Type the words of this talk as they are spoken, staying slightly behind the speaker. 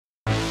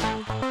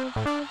Four,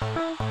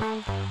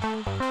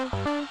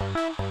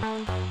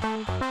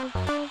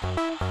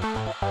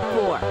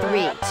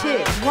 three,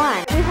 two,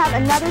 one. We have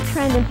another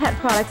trend in pet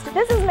products.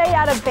 This is made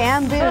out of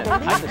bamboo. The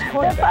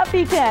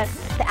puppy tent.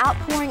 The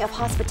outpouring of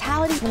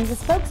hospitality and the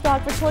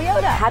spokesdog for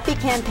Toyota. Happy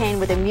campaign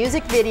with a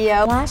music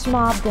video. Flash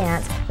mob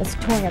dance that's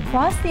touring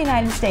across the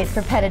United States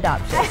for pet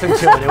adoption. Listen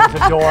to it. It was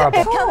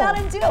adorable. Come out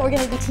and do it. We're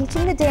going to be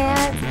teaching the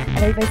dance, and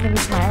everybody's going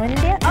to be smiling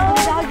and dancing with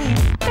the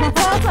doggies. That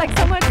sounds like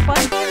so much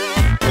fun.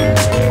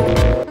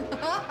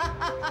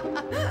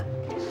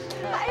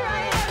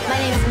 My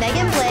name is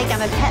Megan Blake.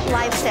 I'm a pet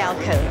lifestyle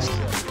coach.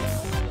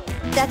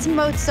 That's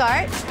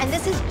Mozart, and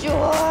this is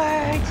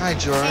George. Hi,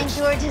 George. And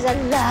George is a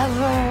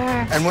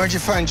lover. And where'd you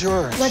find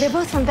George? Well, they're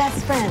both from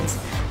Best Friends,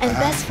 and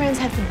Best Friends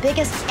have the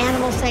biggest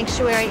animal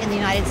sanctuary in the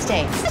United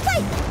States. Let's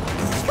play!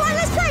 Come on,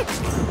 let's play!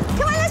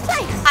 Come on, let's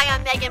play! Hi,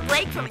 I'm Megan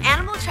Blake from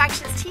Animal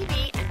Attractions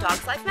TV and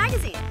Dog's Life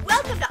magazine.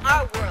 Welcome to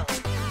our world.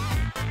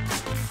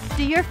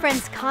 Do your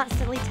friends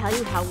constantly tell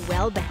you how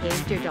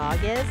well-behaved your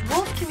dog is?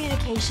 Wolf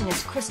communication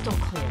is crystal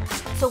clear,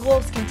 so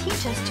wolves can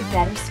teach us to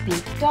better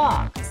speak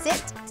dog.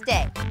 Sit,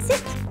 stay.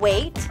 Sit,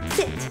 wait,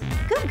 sit.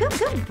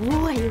 Good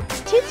boy.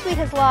 Toot Sweet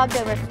has logged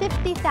over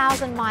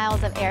 50,000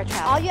 miles of air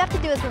travel. All you have to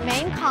do is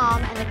remain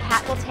calm, and the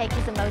cat will take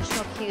his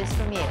emotional cues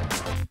from you.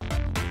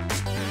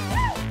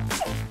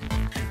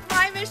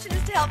 My mission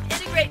is to help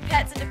integrate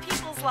pets into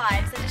people's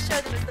lives and to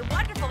show them as the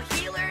wonderful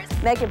healers.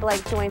 Megan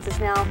Blake joins us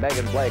now.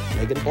 Megan Blake.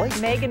 Megan Blake.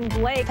 Megan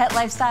Blake, pet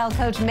lifestyle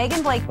coach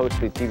Megan Blake. Hosts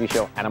the TV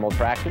show Animal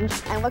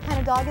Attractions. And what kind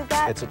of dog is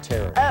that? It's a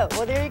terrier. Oh,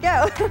 well, there you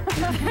go.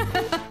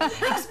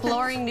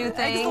 Exploring new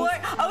things.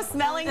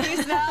 Smelling new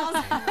smells.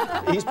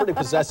 He's pretty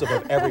possessive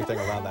of everything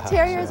around the house.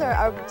 Terriers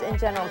are, in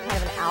general, kind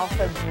of an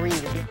alpha breed.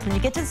 When you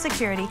get to the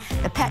security,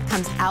 the pet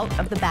comes out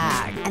of the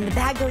bag, and the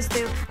bag goes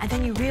through, and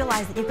then you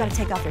realize that you've got to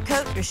take off your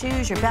coat, your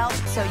shoes, your belt,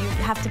 so you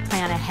have to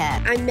plan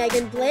ahead. I'm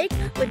Megan Blake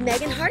with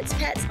Megan Hart's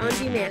Pets on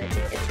Humanity.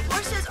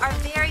 Horses are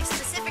very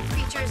specific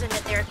creatures in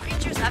that they're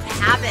creatures of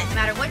habit. No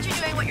matter what you're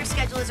doing, what your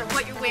schedule is, or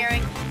what you're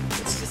wearing,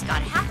 it's just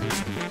gotta happen.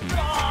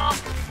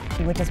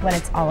 Which is what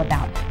it's all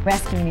about,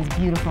 rescuing these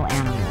beautiful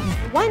animals.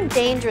 One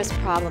dangerous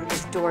problem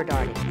is door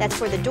darting. That's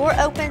where the door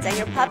opens and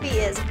your puppy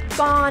is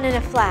gone in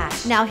a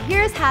flash. Now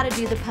here's how to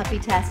do the puppy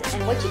test,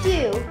 and what you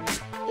do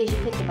is you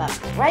pick them up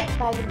right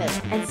by the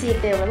middle and see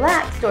if they're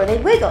relaxed or they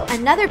wiggle.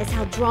 Another is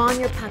how drawn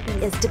your puppy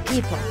is to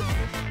people.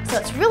 So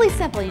it's really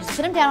simple. You just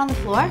put them down on the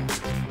floor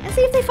and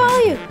see if they follow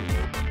you.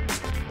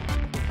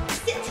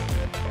 Sit.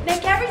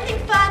 Make everything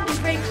fun. Be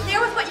very clear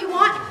with what you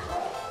want.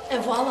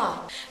 And voila.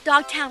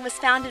 Dogtown was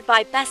founded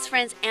by Best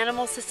Friends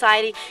Animal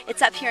Society.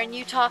 It's up here in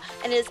Utah,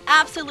 and it is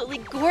absolutely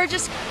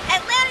gorgeous.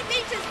 Atlantic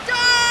Beach is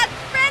dog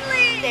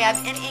friendly. They have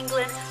in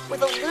England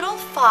with a little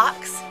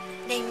fox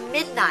named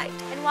Midnight.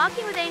 And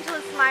walking with Angel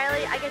and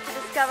Smiley, I get to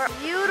discover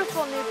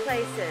beautiful new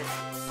places.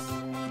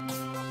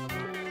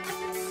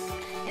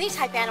 Any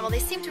type animal, they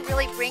seem to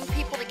really bring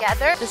people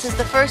together. This is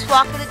the first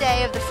walk of the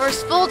day of the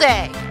first full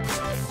day.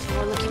 So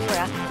we're looking for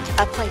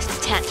a place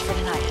to tent for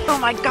tonight. Oh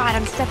my God,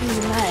 I'm stepping in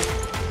the mud.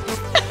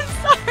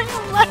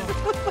 Sorry,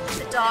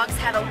 the dogs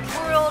have a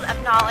world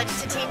of knowledge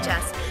to teach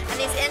us, and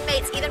these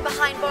inmates, even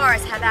behind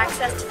bars, have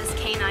access to this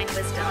canine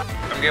wisdom.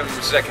 I'm giving them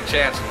a second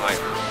chance in life.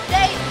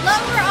 They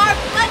lower our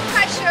blood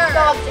pressure.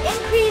 Dogs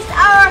increase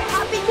our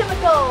happy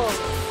chemicals.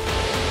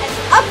 And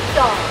up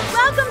dogs.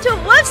 Welcome to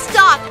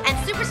Woodstock, and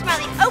Super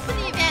Smiley opened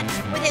the event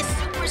with his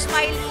Super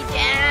Smiley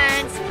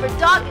dance for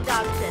dog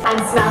adoption. I'm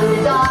Smiley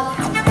the dog.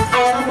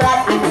 I am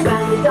glad I'm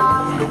Smiley the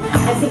dog.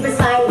 I'm Super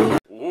Smiley.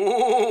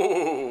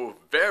 Ooh,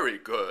 very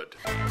good.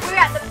 We're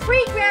at the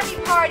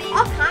pre-Grammy party.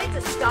 All kinds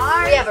of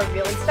stars. We have a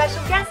really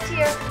special guest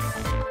here.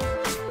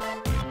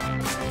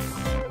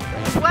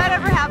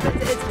 Whatever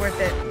happens, it's worth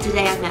it.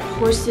 Today I met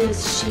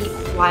horses, sheep,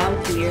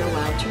 wild deer,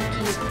 wild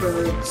turkeys,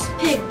 birds,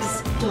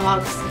 pigs,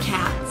 dogs,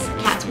 cats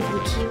with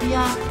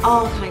leukemia,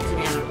 all kinds of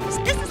animals.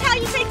 This is how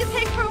you take a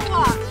pig for a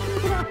walk.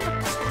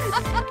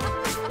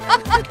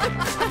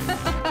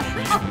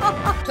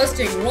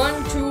 Testing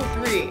 1, 2,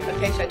 3.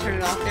 Okay, should I turn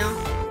it off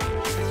now?